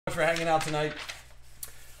for hanging out tonight.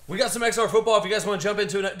 We got some XR football if you guys want to jump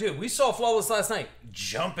into it. Dude, we saw Flawless last night.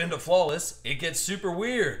 Jump into Flawless. It gets super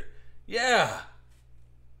weird. Yeah.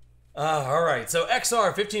 All right. So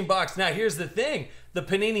XR, 15 bucks. Now, here's the thing. The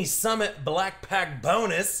Panini Summit Black Pack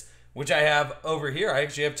bonus, which I have over here. I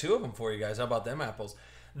actually have two of them for you guys. How about them apples?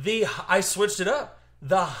 I switched it up.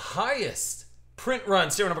 The highest print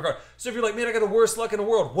run serial number card. So if you're like, man, I got the worst luck in the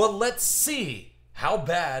world. Well, let's see how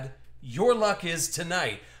bad your luck is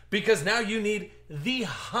tonight. Because now you need the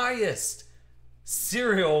highest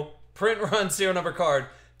serial print run serial number card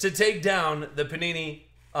to take down the Panini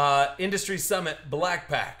Industry Summit Black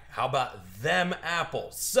Pack. How about them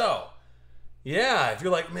apples? So, yeah, if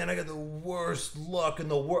you're like, man, I got the worst luck in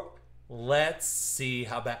the world. Let's see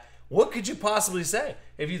how bad. What could you possibly say?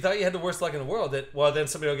 If you thought you had the worst luck in the world, then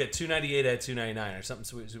somebody will get 298 at 299 or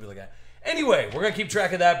something stupid like that. Anyway, we're going to keep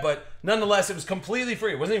track of that, but nonetheless, it was completely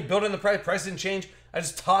free. It wasn't even built in the price. Price didn't change. I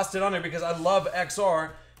just tossed it on there because I love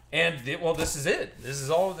XR, and well, this is it. This is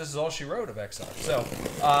all she wrote of XR. So,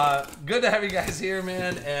 good to have you guys here,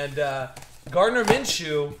 man. And Gardner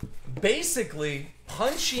Minshew basically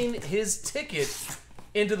punching his ticket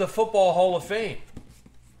into the Football Hall of Fame.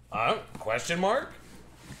 Question mark?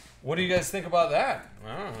 What do you guys think about that?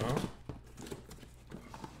 I don't know.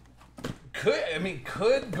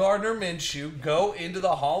 Could Gardner Minshew go into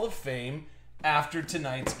the Hall of Fame after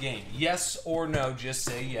tonight's game? Yes or no? Just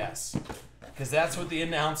say yes. Because that's what the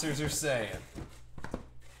announcers are saying.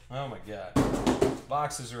 Oh my God.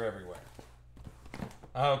 Boxes are everywhere.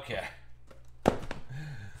 Okay.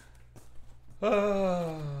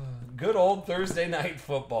 Good old Thursday night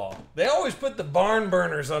football. They always put the barn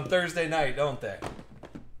burners on Thursday night, don't they?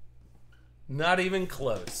 Not even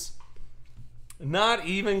close. Not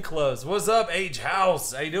even close. What's up, H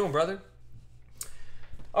House? How you doing, brother?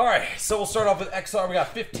 All right, so we'll start off with XR. We got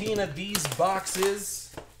 15 of these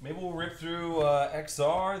boxes. Maybe we'll rip through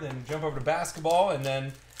XR, then jump over to basketball, and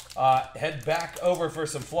then head back over for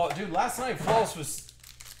some Flawless. Dude, last night Flawless was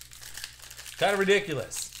kind of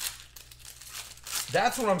ridiculous.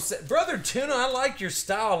 That's what I'm saying. Brother Tuna, I like your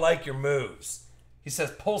style, I like your moves. He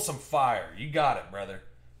says, pull some fire. You got it, brother.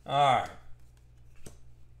 All right.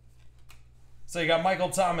 So you got Michael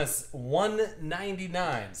Thomas,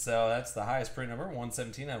 199. So that's the highest print number,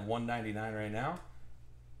 117 out of 199 right now.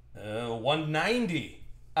 190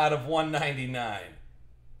 out of 199.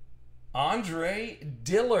 Andre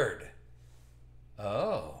Dillard.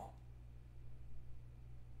 Oh.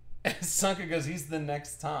 Sunker goes, he's the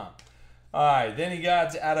next Tom. All right, then you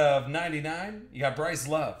got out of 99, you got Bryce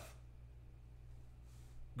Love.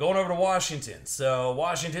 Going over to Washington. So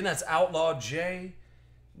Washington, that's Outlaw J.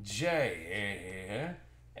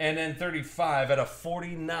 And then 35 out of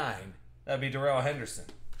 49. That'd be Darrell Henderson.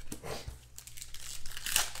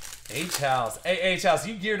 H-House. Hey, H-House,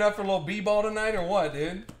 you geared up for a little B-ball tonight or what,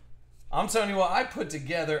 dude? I'm telling you what, I put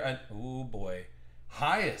together an, oh boy,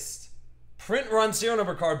 highest print run serial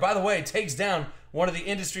number card. By the way, takes down one of the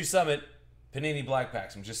Industry Summit Panini Black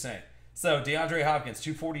Packs. I'm just saying. So, DeAndre Hopkins,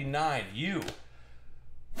 249. You,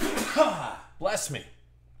 bless me,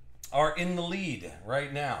 are in the lead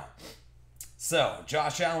right now. So,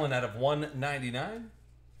 Josh Allen out of 199.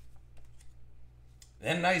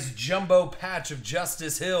 Then nice jumbo patch of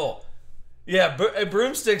Justice Hill. Yeah,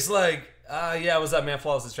 Broomstick's like, yeah, what's up, man?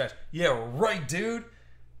 Flawless is trash. Yeah, right, dude.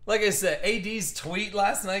 Like I said, AD's tweet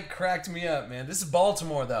last night cracked me up, man. This is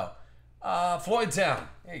Baltimore, though. Floyd Town.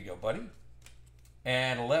 There you go, buddy.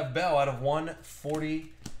 And Lev Bell out of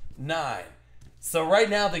 149. So right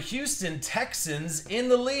now, the Houston Texans in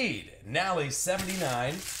the lead. Nally,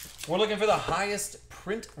 79. We're looking for the highest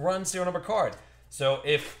print run serial number card. So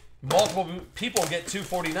if multiple people get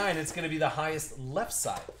 249, it's going to be the highest left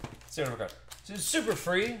side serial number card. So it's super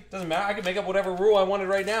free. Doesn't matter. I can make up whatever rule I wanted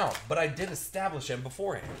right now. But I did establish them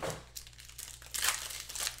beforehand.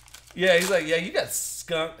 Yeah, he's like, yeah, you got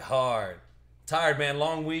skunked hard. Tired, man.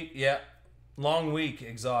 Long week. Yeah. Long week.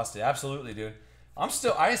 Exhausted. Absolutely, dude. I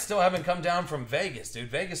still haven't come down from Vegas,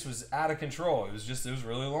 dude. Vegas was out of control. It was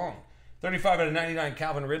really long. 35 out of 99,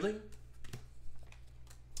 Calvin Ridley.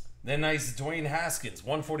 Then nice Dwayne Haskins,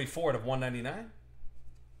 144 out of 199.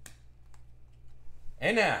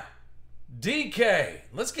 And now, DK.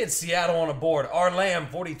 Let's get Seattle on a board. R. Lamb,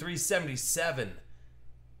 4377.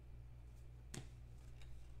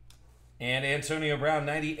 And Antonio Brown,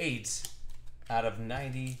 98 out of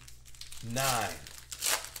 99.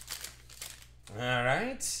 All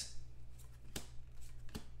right.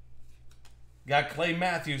 Got Clay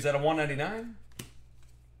Matthews out of 199.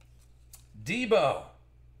 Debo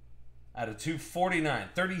out of 249.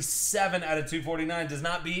 37 out of 249 does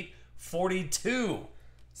not beat 42.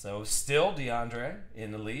 So still DeAndre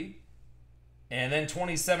in the lead. And then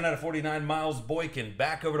 27 out of 49, Miles Boykin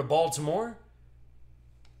back over to Baltimore.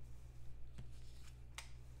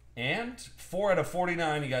 And 4 out of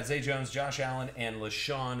 49, you got Zay Jones, Josh Allen, and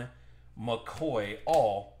LaShawn McCoy,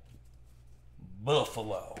 all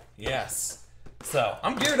Buffalo. Yes. So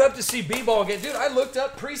I'm geared up to see B-ball again. Dude, I looked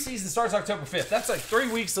up, preseason starts October 5th. That's like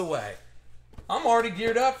 3 weeks away. I'm already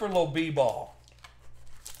geared up for a little B-ball.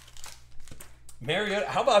 Mariota,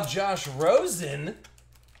 how about Josh Rosen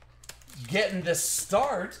getting to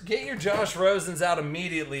start? Get your Josh Rosens out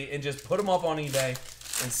immediately and just put them up on eBay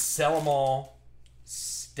and sell them all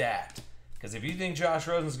stat. Because if you think Josh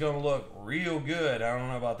Rosen's going to look real good, I don't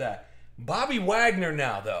know about that. Bobby Wagner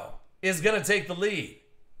now, though, is going to take the lead.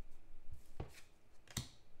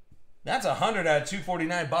 That's 100 out of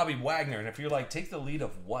 249, Bobby Wagner. And if you're like, take the lead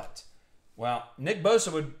of what? Well, Nick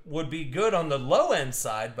Bosa would be good on the low-end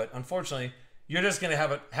side, but unfortunately, you're just going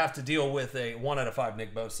to have to deal with a 1 out of 5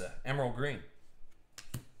 Nick Bosa. Emerald Green.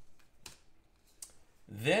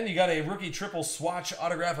 Then you got a rookie triple swatch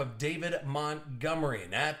autograph of David Montgomery.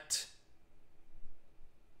 And that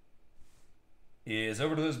is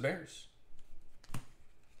over to those Bears.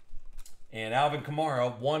 And Alvin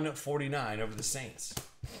Kamara, 149 over the Saints.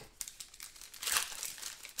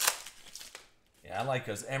 Yeah, I like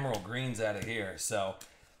those emerald greens out of here. So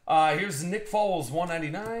here's Nick Foles,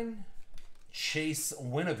 199. Chase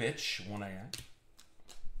Winovich, 199.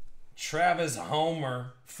 Travis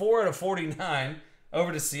Homer, 4 out of 49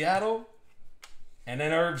 over to Seattle. And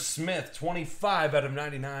then Irv Smith, 25 out of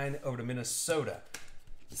 99 over to Minnesota.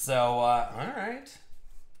 So, all right.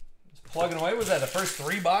 Just plugging away. Was that the first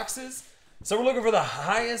 3 boxes? So we're looking for the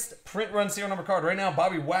highest print run serial number card. Right now,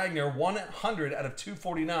 Bobby Wagner, 100 out of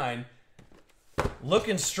 249.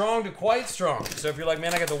 Looking strong to quite strong. So if you're like,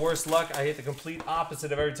 man, I got the worst luck, I hit the complete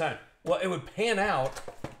opposite of every time. Well, it would pan out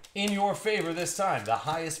in your favor this time. The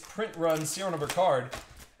highest print run serial number card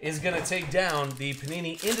is going to take down the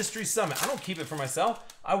Panini Industry Summit. I don't keep it for myself.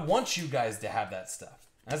 I want you guys to have that stuff.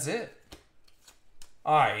 That's it.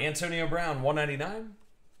 All right, Antonio Brown, 199.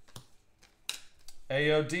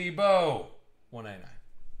 Ayo Debo, 199.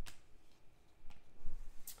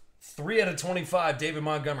 3 out of 25, David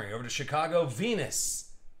Montgomery over to Chicago. Venus.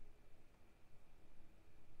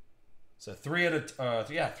 So 3 out of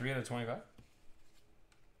 25.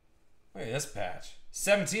 Look at this patch.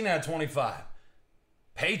 17 out of 25.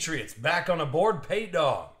 Patriots back on the board. Pate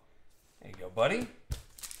Dog. There you go, buddy.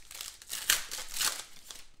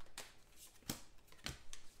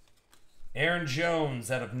 Aaron Jones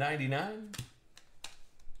out of 99.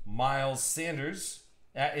 Miles Sanders.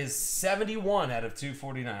 That is 71 out of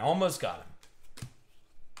 249. Almost got him.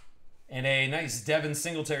 And a nice Devin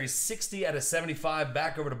Singletary, 60 out of 75,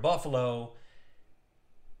 back over to Buffalo.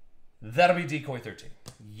 That'll be Decoy 13.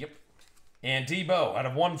 Yep. And Debo out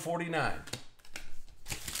of 149.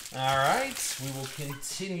 All right. We will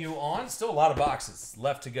continue on. Still a lot of boxes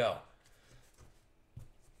left to go.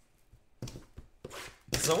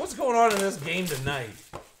 So what's going on in this game tonight?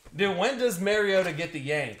 Dude, when does Mariota get the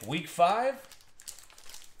yank? Week 5?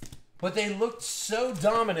 But they looked so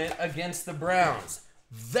dominant against the Browns.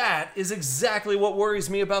 That is exactly what worries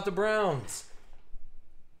me about the Browns.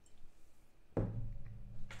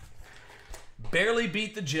 Barely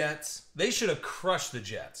beat the Jets. They should have crushed the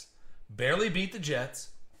Jets. Barely beat the Jets.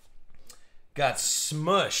 Got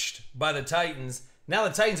smushed by the Titans. Now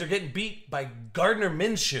the Titans are getting beat by Gardner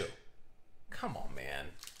Minshew. Come on, man.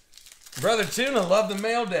 Brother Tuna, love the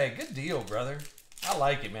mail day. Good deal, brother. I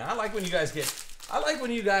like it, man. I like when you guys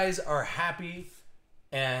are happy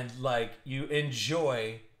and like you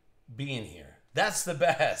enjoy being here. That's the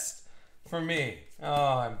best for me.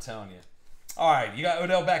 Oh, I'm telling you. All right, you got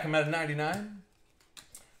Odell Beckham at 99.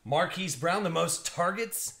 Marquise Brown, the most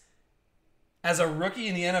targets as a rookie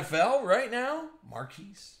in the NFL right now.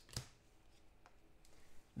 Marquise.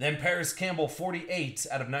 Then Paris Campbell, 48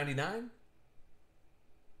 out of 99.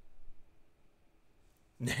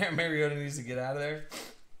 Mariota needs to get out of there.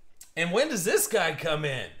 And when does this guy come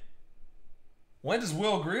in? When does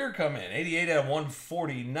Will Grier come in? 88 out of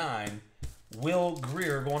 149. Will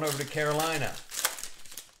Grier going over to Carolina.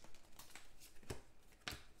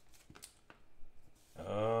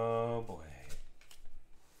 Oh, boy.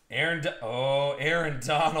 Aaron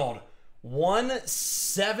Donald.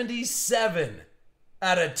 177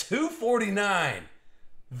 out of 249.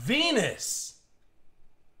 Venus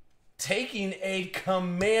taking a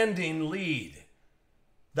commanding lead.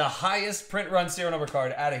 The highest print run serial number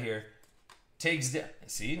card out of here takes down.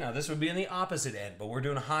 See, now this would be in the opposite end, but we're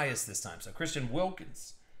doing highest this time. So Christian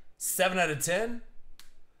Wilkins, 7 out of 10.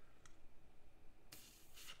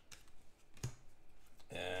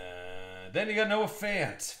 Then you got Noah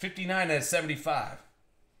Fant, 59 out of 75.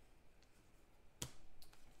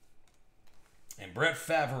 And Brett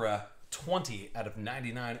Favre, 20 out of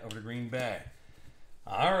 99 over to Green Bay.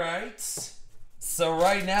 All right. So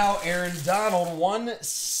right now, Aaron Donald,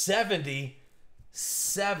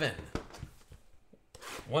 177.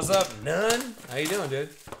 What's up, none? How you doing, dude?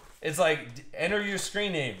 It's like, enter your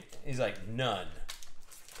screen name. He's like, none.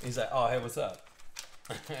 He's like, oh, hey, what's up?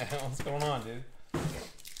 What's going on, dude?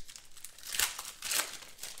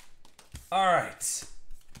 All right.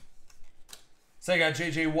 So I got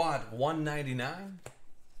J.J. Watt, 199.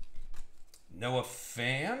 Noah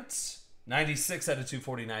Fant, 96 out of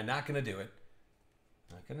 249. Not going to do it.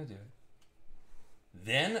 Not going to do it.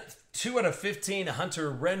 Then, 2 out of 15,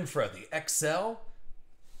 Hunter Renfrow, the XL.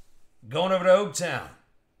 Going over to Oaktown.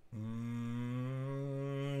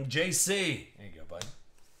 JC. There you go, bud.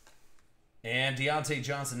 And Deontay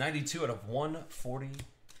Johnson, 92 out of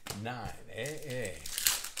 149. Hey.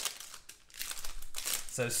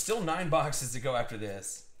 So still 9 boxes to go after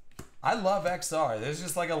this. I love XR. There's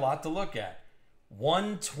just like a lot to look at.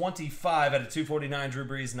 125 out of 249. Drew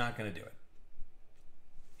Brees, not going to do it.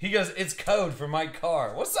 He goes, it's code for my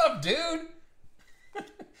car. What's up, dude?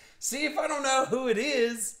 See, if I don't know who it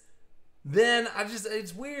is, then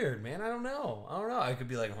it's weird, man. I don't know. I could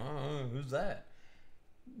be like, who's that?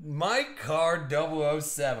 My car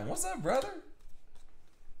 007. What's up, brother?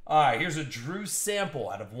 All right, here's a Drew sample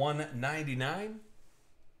out of 199.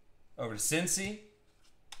 Over to Cincy.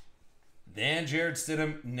 Then Jared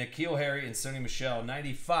Stidham, N'Keal Harry, and Sony Michel,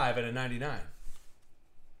 95 out of 99.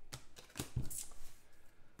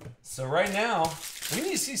 So right now, we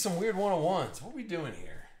need to see some weird 101s. What are we doing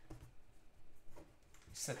here?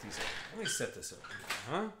 Set these up. Let me set this up.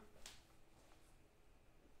 Huh?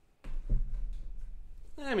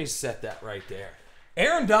 Let me set that right there.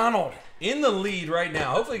 Aaron Donald in the lead right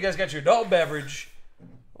now. Hopefully you guys got your adult beverage.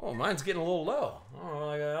 Oh, mine's getting a little low. I don't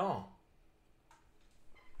like that at all.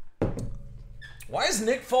 Why does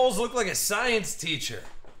Nick Foles look like a science teacher?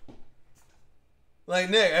 Like,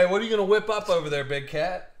 Nick, hey, what are you going to whip up over there, big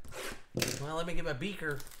cat? Well, let me get my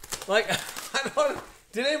beaker. Like, I don't...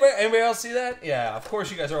 Did anybody else see that? Yeah, of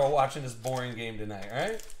course you guys are all watching this boring game tonight,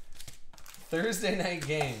 right? Thursday night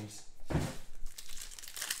games.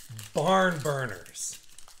 Barn burners.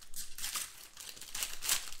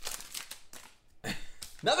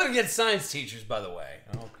 Nothing against science teachers, by the way.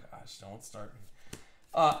 Oh gosh, don't start me.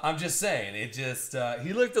 I'm just saying, it just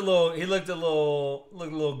he looked a little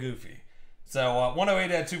goofy. So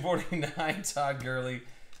 108 out of 249, Todd Gurley.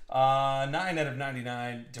 9 out of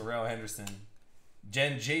 99, Darrell Henderson.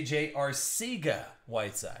 J.J. Arcega,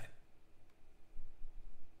 Whiteside.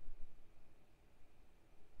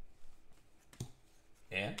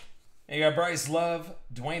 And you got Bryce Love,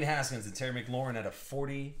 Dwayne Haskins, and Terry McLaurin at a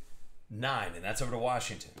 49, and that's over to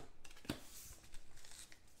Washington.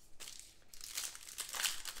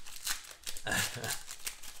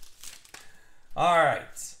 All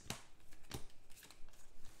right.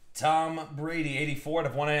 Tom Brady, 84 out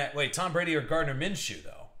of 1. Wait, Tom Brady or Gardner Minshew,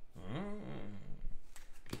 though?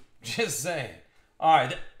 Just saying. All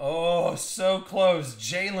right. Oh, so close.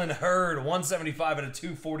 Jalen Hurd, 175 out of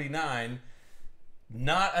 249.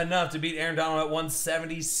 Not enough to beat Aaron Donald at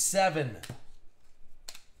 177.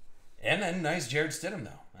 And then nice Jared Stidham,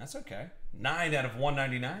 though. That's okay. 9 out of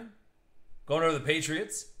 199. Going over the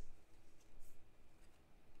Patriots.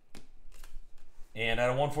 And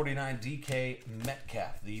out of 149, DK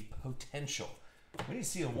Metcalf, the potential. We need to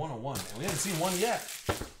see a 101, man. We haven't seen one yet.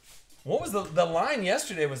 What was the line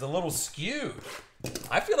yesterday was a little skewed.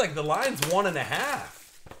 I feel like the line's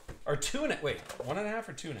 1.5. Or 2.5. Wait, 1.5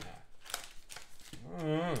 or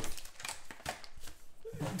 2.5?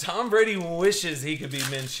 Tom Brady wishes he could be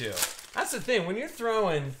Minshew. That's the thing. When you're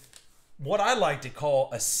throwing what I like to call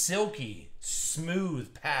a silky,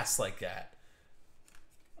 smooth pass like that,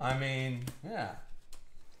 I mean, yeah.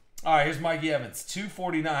 All right, here's Mikey Evans.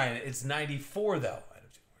 249. It's 94, though.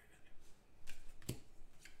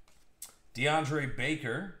 DeAndre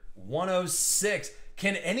Baker, 106.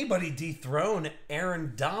 Can anybody dethrone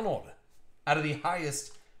Aaron Donald out of the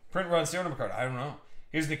highest print run serial number card? I don't know.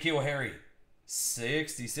 Here's N'Keal Harry.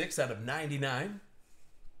 66 out of 99.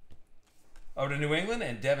 Over to New England,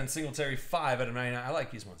 and Devin Singletary, 5 out of 99. I like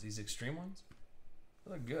these ones. These extreme ones.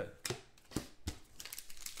 They look good.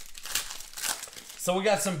 So we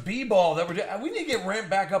got some B-ball that we're doing. We need to get ramped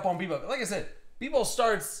back up on B-ball. Like I said, B-ball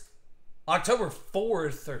starts October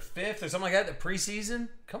 4th or 5th or something like that, the preseason.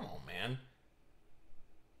 Come on, man.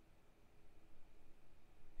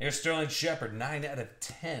 Here's Sterling Shepard, 9 out of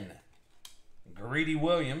 10. Greedy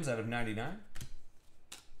Williams out of 99.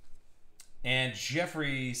 And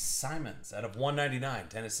Jeffrey Simons out of 199,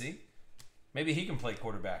 Tennessee. Maybe he can play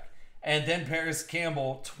quarterback. And then Paris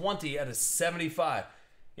Campbell, 20 out of 75.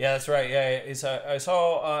 Yeah, that's right. Yeah. I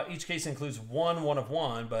saw each case includes one of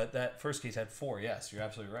one, but that first case had 4. Yes, you're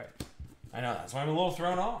absolutely right. I know. That's why I'm a little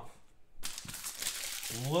thrown off.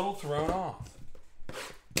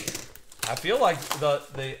 I feel like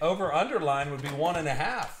the over-under line would be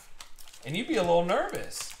 1.5. And you'd be a little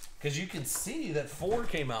nervous because you can see that 4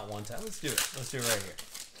 came out one time. Let's do it. Let's do it right here.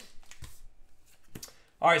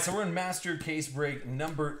 All right, so we're in master case break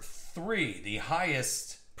number 3, the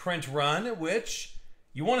highest print run, which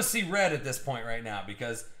you want to see red at this point right now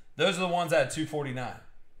because those are the ones at 249.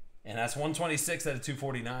 And that's 126 out of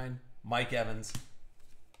 249. Mike Evans.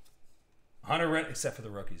 Hunter Renfrow, except for the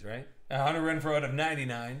rookies, right? Hunter Renfrow out of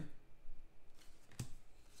 99.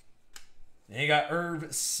 Then you got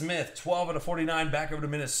Irv Smith, 12 out of 49, back over to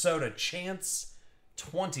Minnesota. Chance,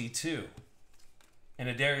 22. And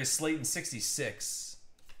a Darius Slayton, 66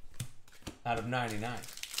 out of 99.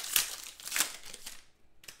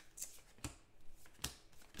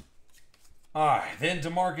 All right, then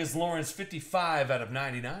DeMarcus Lawrence, 55 out of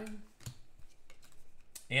 99.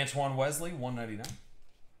 Antoine Wesley, 199.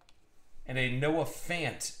 And a Noah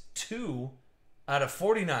Fant, 2 out of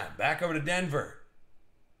 49. Back over to Denver.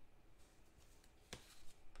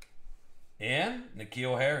 And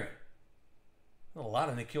N'Keal Harry. A lot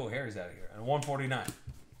of N'Keal Harrys out of here. And 149.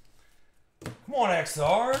 Come on,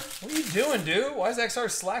 XR. What are you doing, dude? Why is XR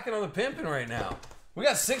slacking on the pimping right now? We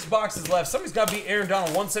got 6 boxes left. Somebody's got to beat Aaron Donald,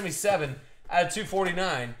 177 out of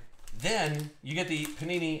 249. Then you get the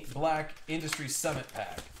Panini Black Industry Summit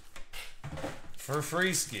pack for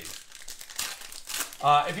free ski.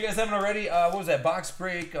 If you guys haven't already, what was that? Box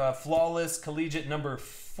break, Flawless Collegiate number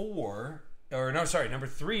 4. Or no, sorry, number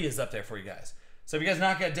 3 is up there for you guys. So if you guys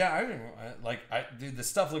knock that down, dude, the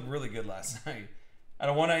stuff looked really good last night. Out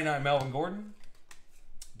of 199, Melvin Gordon.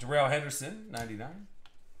 Darrell Henderson, 99.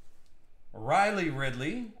 Riley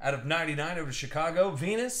Ridley, out of 99 over to Chicago.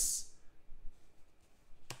 Venus.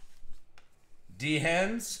 D.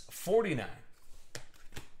 Hens, 49.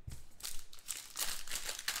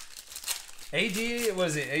 AD,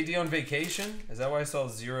 was it AD on vacation? Is that why I saw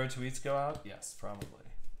 0 tweets go out? Yes, probably.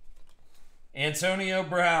 Antonio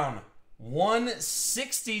Brown,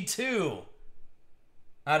 162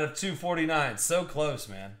 out of 249. So close,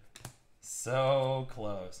 man. So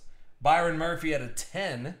close. Byron Murphy out of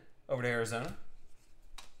 10 over to Arizona.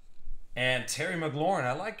 And Terry McLaurin,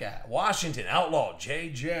 I like that. Washington, Outlaw,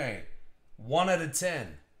 JJ, 1 out of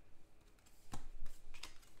 10.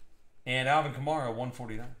 And Alvin Kamara,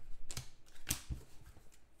 149.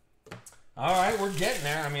 All right, we're getting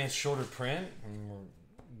there. I mean, it's shorter print, and we're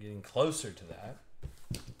getting closer to that.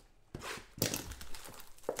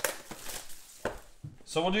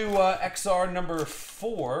 So we'll do XR number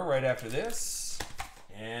 4 right after this.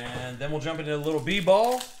 And then we'll jump into a little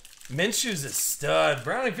B-ball. Minshew's a stud.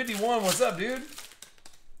 Browning 51, what's up, dude?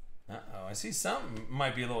 Uh-oh, I see something.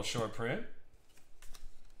 Might be a little short print.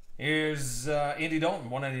 Here's Andy Dalton,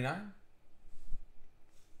 199.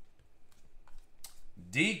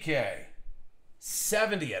 DK,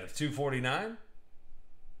 70 out of 249.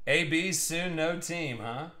 AB, soon no team,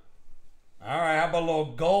 huh? All right, how about a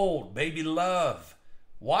little gold? Baby Love.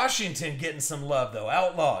 Washington getting some love, though.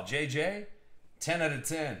 Outlaw, JJ, 10 out of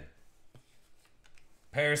 10.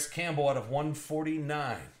 Paris Campbell out of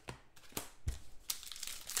 149.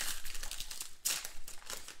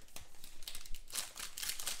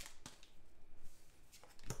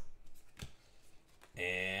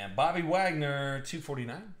 And Bobby Wagner,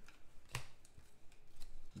 249.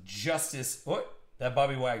 Justice, what? That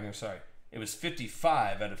Bobby Wagner, sorry. It was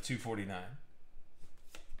 55 out of 249.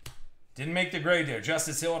 Didn't make the grade there.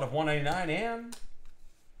 Justice Hill out of 189. And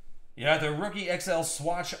you got the rookie XL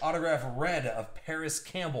swatch autograph red of Paris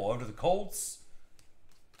Campbell over to the Colts.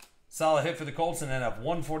 Solid hit for the Colts. And then of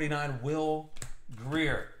 149, Will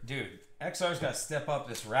Greer. Dude, XR's got to step up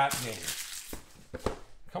this rap game.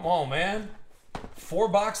 Come on, man. 4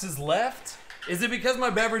 boxes left? Is it because my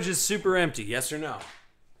beverage is super empty? Yes or no?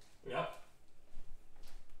 Yep.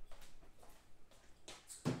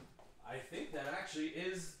 I think that actually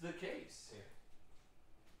is the case here.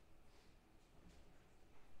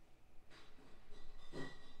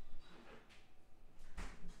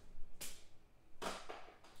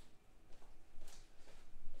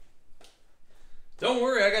 Don't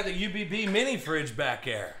worry, I got the UBB mini fridge back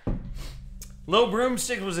there. Lil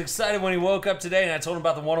Broomstick was excited when he woke up today, and I told him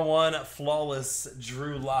about the 101 Flawless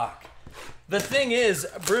Drew Lock. The thing is,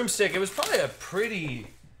 Broomstick, it was probably a pretty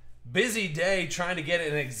busy day trying to get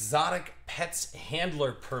an exotic pets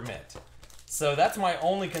handler permit. So that's my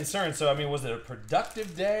only concern. So, I mean, was it a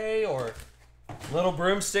productive day or little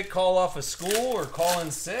broomstick call off of school or call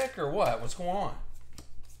in sick or what? What's going on?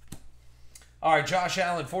 All right, Josh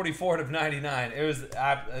Allen, 44 out of 99. It was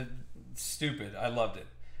stupid. I loved it.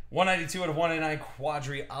 192 out of 199,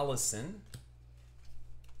 Quadri Allison.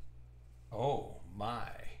 Oh, my.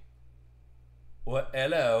 What?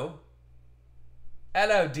 Hello.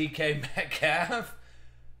 Hello, DK Metcalf.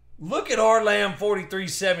 Look at our Lamb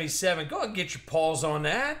 4377. Go ahead and get your paws on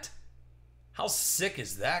that. How sick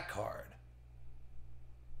is that card?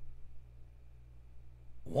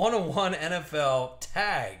 101 NFL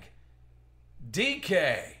tag.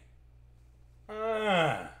 DK.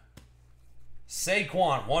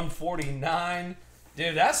 Saquon 149.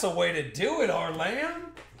 Dude, that's the way to do it, our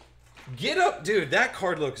Lamb. Get up, dude. That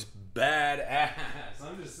card looks badass.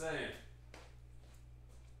 I'm just saying.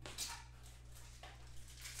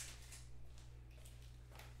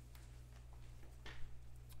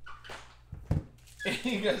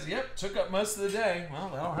 He goes, yep, took up most of the day.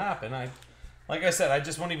 Well, that'll happen. Like I said, I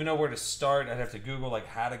just won't even know where to start. I'd have to Google like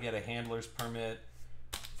how to get a handler's permit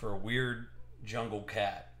for a weird jungle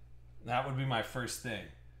cat. That would be my first thing.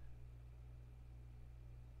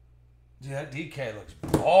 Dude, that DK looks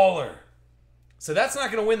baller. So that's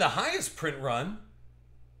not going to win the highest print run,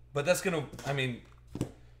 but that's going to, I mean,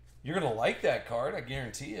 you're going to like that card. I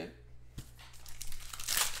guarantee it.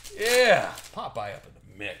 Yeah, Popeye up in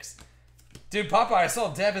the mix. Dude, Popeye, I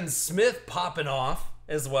saw Devin Smith popping off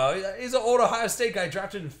as well. He's an old Ohio State guy,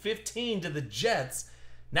 drafted in 15 to the Jets.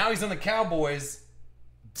 Now he's on the Cowboys.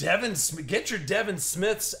 Devin Smith, get your Devin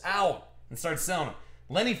Smiths out and start selling them.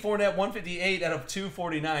 Lenny Fournette, 158 out of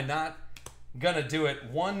 249. Not gonna do it.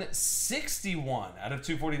 161 out of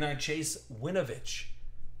 249. Chase Winovich.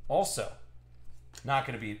 Also, not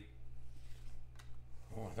gonna be.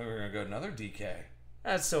 Oh, I thought we were gonna go another DK.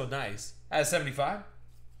 That's so nice. At 75.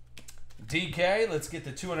 DK, let's get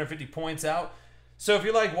the 250 points out. So if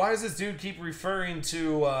you're like, why does this dude keep referring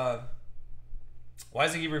to, why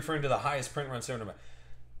does he keep referring to the highest print run tournament?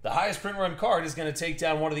 The highest print run card is going to take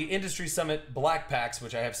down one of the Industry Summit Black Packs,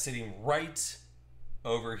 which I have sitting right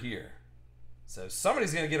over here. So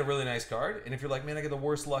somebody's going to get a really nice card. And if you're like, man, I get the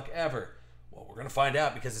worst luck ever. Well, we're going to find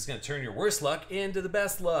out because it's going to turn your worst luck into the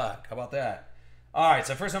best luck. How about that? All right,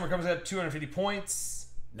 so first number comes up 250 points.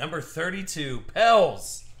 Number 32,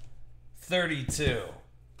 Pels. 32.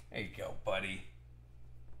 There you go, buddy.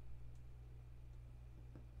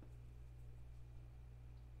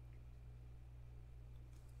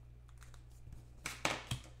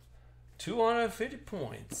 $250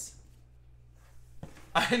 points.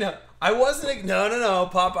 I know. I wasn't. No,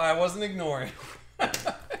 Papa. I wasn't ignoring.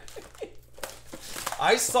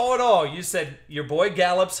 I saw it all. You said your boy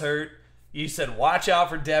Gallup's hurt. You said watch out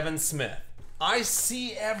for Devin Smith. I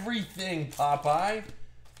see everything, Popeye.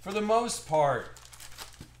 For the most part.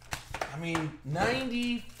 I mean,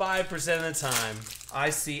 95% of the time, I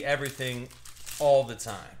see everything all the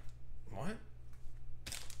time. What?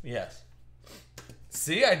 Yes.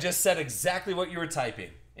 See, I just said exactly what you were typing.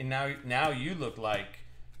 And now you look like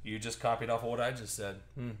you just copied off of what I just said.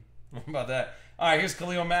 What about that? All right, here's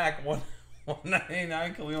Khalil Mack.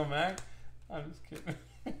 199 Khalil Mack. I'm just kidding.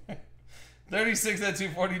 36 at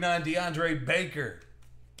 249, DeAndre Baker.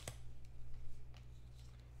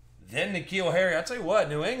 Then N'Keal Harry. I'll tell you what,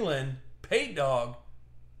 New England, Pate Dog.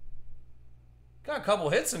 Got a couple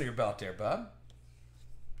hits under your belt there, bub.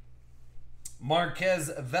 Marquez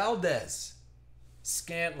Valdez.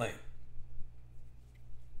 Scantling.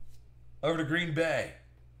 Over to Green Bay.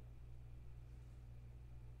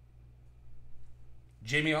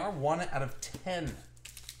 Jamie R, 1 out of 10.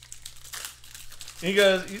 He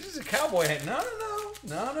goes, he's just a Cowboy hater. No,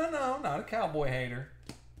 not a Cowboy hater.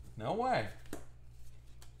 No way.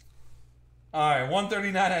 All right,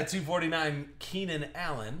 139 out of 249, Keenan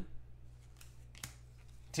Allen.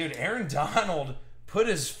 Dude, Aaron Donald put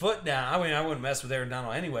his foot down. I mean, I wouldn't mess with Aaron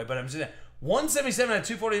Donald anyway, but I'm just saying, 177 out of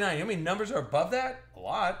 249. You know how many numbers are above that? A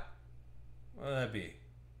lot. What would that be?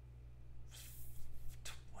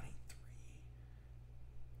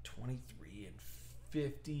 23 and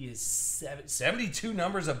 50 is 72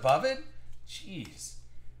 numbers above it? Jeez.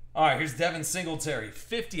 All right, here's Devin Singletary,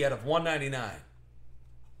 50 out of 199.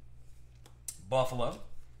 Buffalo.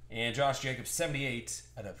 And Josh Jacobs, 78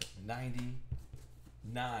 out of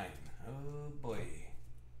 99. Oh, boy.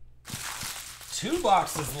 2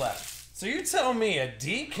 boxes left. So you're telling me a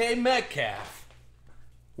DK Metcalf,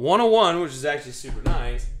 101, which is actually super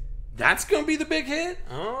nice, that's going to be the big hit?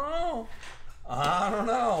 I don't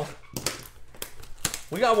know.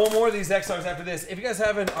 We got one more of these XRs after this. If you guys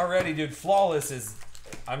haven't already, dude, Flawless is...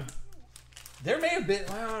 There may have been,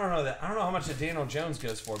 well, I don't know that. I don't know how much a Daniel Jones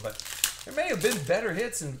goes for, but there may have been better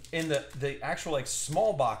hits in the actual like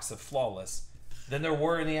small box of Flawless than there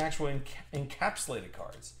were in the actual encapsulated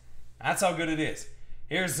cards. That's how good it is.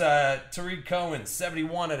 Here's Tariq Cohen,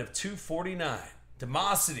 71 out of 249.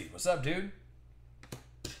 Demosity, what's up, dude?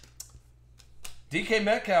 DK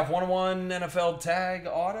Metcalf, 101 NFL tag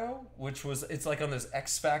auto, which was, it's like on this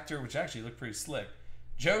X Factor, which actually looked pretty slick.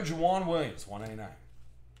 Joe Juwan Williams, 189.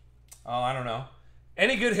 Oh, I don't know.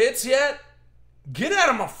 Any good hits yet? Get out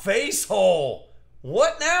of my face hole.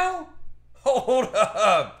 What now? Hold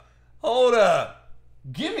up. Hold up.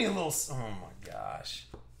 Give me a little, oh my gosh.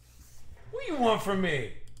 What do you want from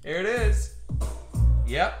me? Here it is.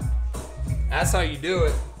 Yep. That's how you do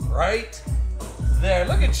it. Right there.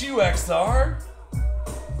 Look at you, XR.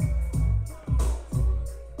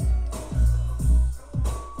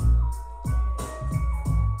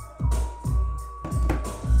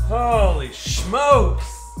 Holy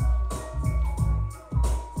smokes!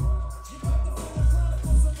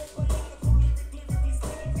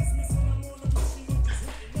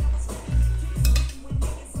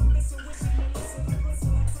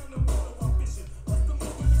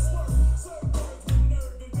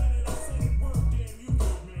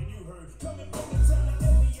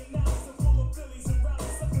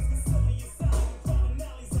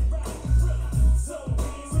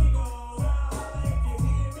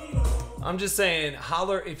 I'm just saying,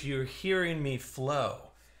 holler if you're hearing me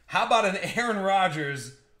flow. How about an Aaron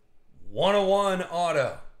Rodgers 101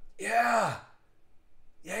 auto? Yeah.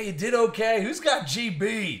 Yeah, you did okay. Who's got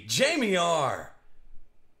GB? Jamie R.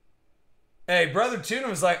 Hey, Brother Tuna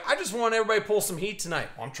was like, I just want everybody to pull some heat tonight.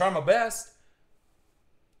 Well, I'm trying my best.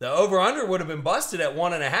 The over-under would have been busted at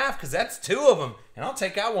 1.5 because that's 2 of them. And I'll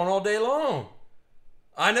take out one all day long.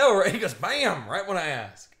 I know, right? He goes, bam, right when I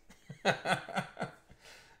ask.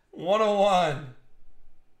 101.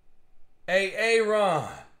 Hey,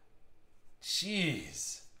 Ron.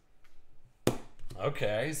 Jeez.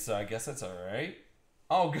 Okay, so I guess that's all right.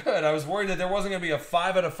 Oh, good. I was worried that there wasn't going to be a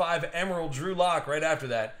 5 out of 5 Emerald Drew Lock right after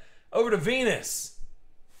that. Over to Venus.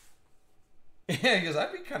 Yeah, he goes,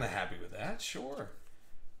 I'd be kind of happy with that. Sure.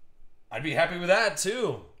 I'd be happy with that,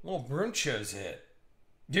 too. Little Bruncho's hit.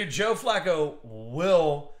 Dude, Joe Flacco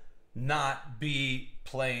will not be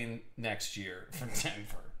playing next year for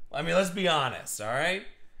Denver. I mean, let's be honest, all right?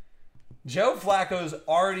 Joe Flacco's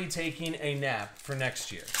already taking a nap for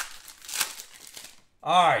next year.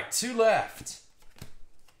 All right, 2 left.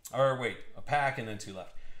 Or wait, a pack and then 2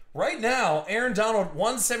 left. Right now, Aaron Donald,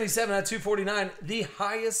 177 out of 249, the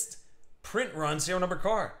highest print run serial number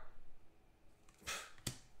card.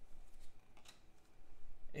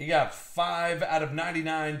 You got 5 out of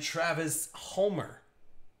 99, Travis Homer.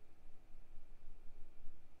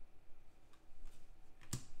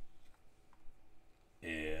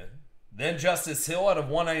 Yeah. Then Justice Hill out of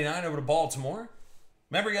 199 over to Baltimore.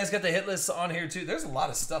 Remember, you guys got the hit lists on here, too. There's a lot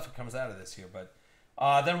of stuff that comes out of this here. But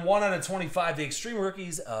then 1 out of 25, the Extreme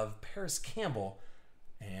Rookies of Paris Campbell.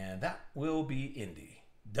 And that will be Indy.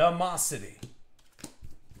 Demosity.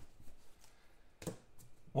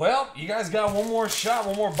 Well, you guys got one more shot,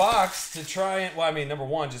 one more box to try and, well, I mean, number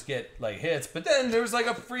 1, just get, like, hits. But then there's, like,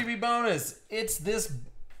 a freebie bonus. It's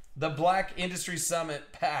the Black Industry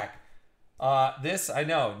Summit pack. This, I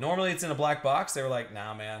know. Normally it's in a black box. They were like,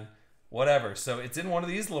 nah, man, whatever. So it's in one of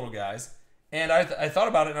these little guys. And I thought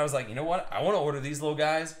about it, and I was like, you know what? I want to order these little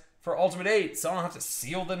guys for Ultimate 8, so I don't have to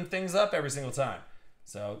seal them things up every single time.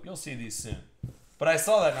 So you'll see these soon. But I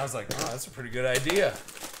saw that, and I was like, oh, that's a pretty good idea.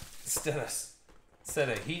 Instead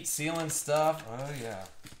of heat sealing stuff. Oh, yeah.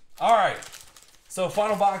 All right. So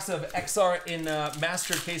final box of XR in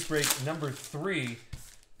Master Case Break number 3.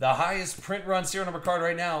 The highest print run serial number card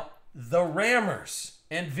right now, the Rammers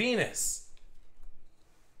and Venus.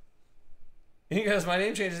 He goes, my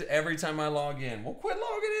name changes every time I log in. Well, quit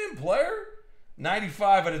logging in, player.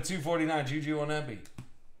 95 out of 249, Juju on that beat.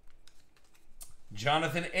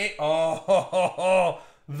 Jonathan A. Oh,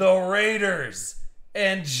 the Raiders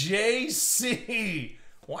and JC.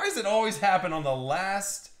 Why does it always happen on the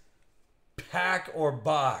last pack or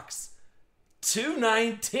box?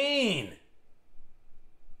 219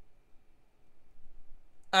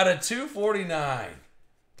 out of 249.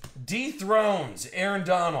 Dethrones Aaron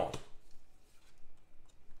Donald.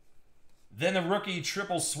 Then the rookie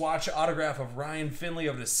triple swatch autograph of Ryan Finley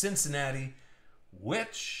over to Cincinnati,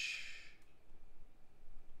 which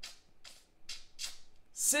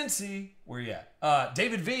Cincy, where you at?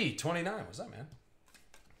 David V, 29. What's up, man?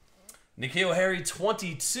 N'Keal Harry,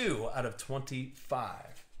 22 out of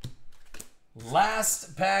 25.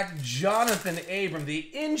 Last pack, Jonathan Abram, the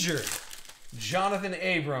injured Jonathan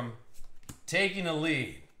Abram taking the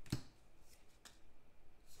lead.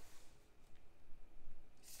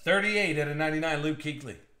 38 out of 99, Luke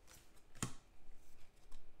Kuechly.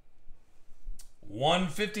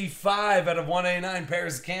 155 out of 189,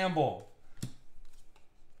 Paris Campbell.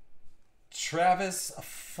 Travis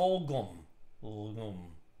Fulgham. And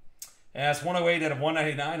that's 108 out of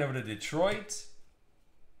 199 over to Detroit.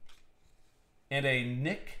 And a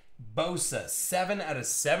Nick Bosa, 7 out of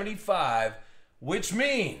 75, which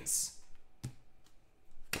means,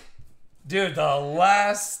 dude, the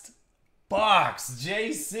last box,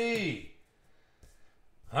 JC.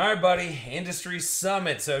 All right, buddy, Industry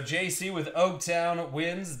Summit. So JC with Oaktown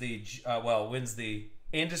wins the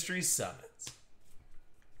Industry Summits.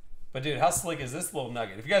 But dude, how slick is this little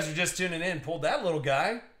nugget? If you guys are just tuning in, pulled that little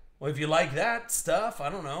guy. Well, if you like that stuff, I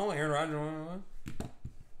don't know, Aaron Rodgers,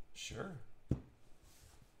 sure.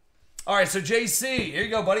 All right, so JC, here you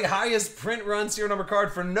go, buddy. Highest print run serial number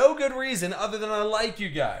card for no good reason other than I like you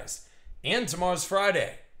guys. And tomorrow's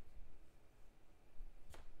Friday.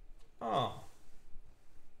 Oh.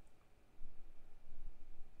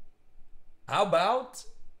 How about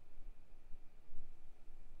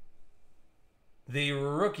the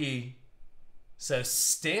rookie? So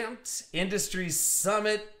stamped Industry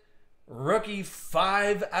Summit rookie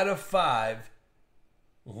 5 out of 5.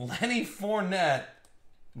 Lenny Fournette,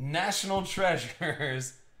 National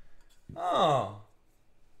Treasures. Oh.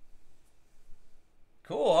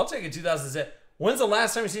 Cool. I'll take it 2007. When's the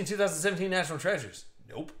last time you've seen 2017 National Treasures?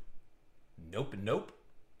 Nope. Nope.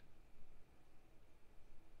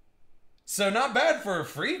 So not bad for a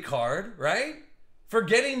free card, right? For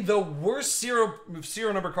getting the worst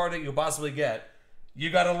serial number card that you'll possibly get, you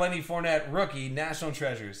got a Lenny Fournette rookie, National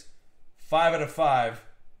Treasures. 5 out of 5.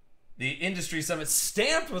 The Industry Summit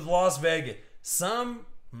stamped with Las Vegas. I'm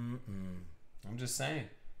just saying.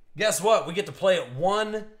 Guess what? We get to play it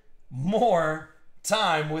one more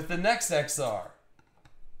time with the next XR.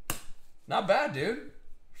 Not bad, dude.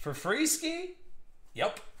 For free ski?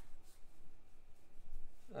 Yep.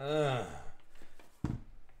 All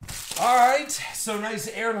right, so nice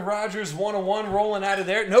Aaron Rodgers 101 rolling out of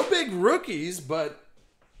there. No big rookies, but...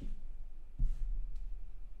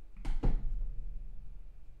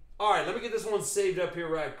 All right, let me get this one saved up here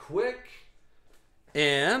right quick.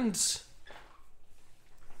 And...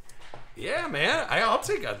 yeah, man, I'll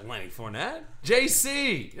take a Lenny Fournette.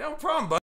 JC, no problem, buddy.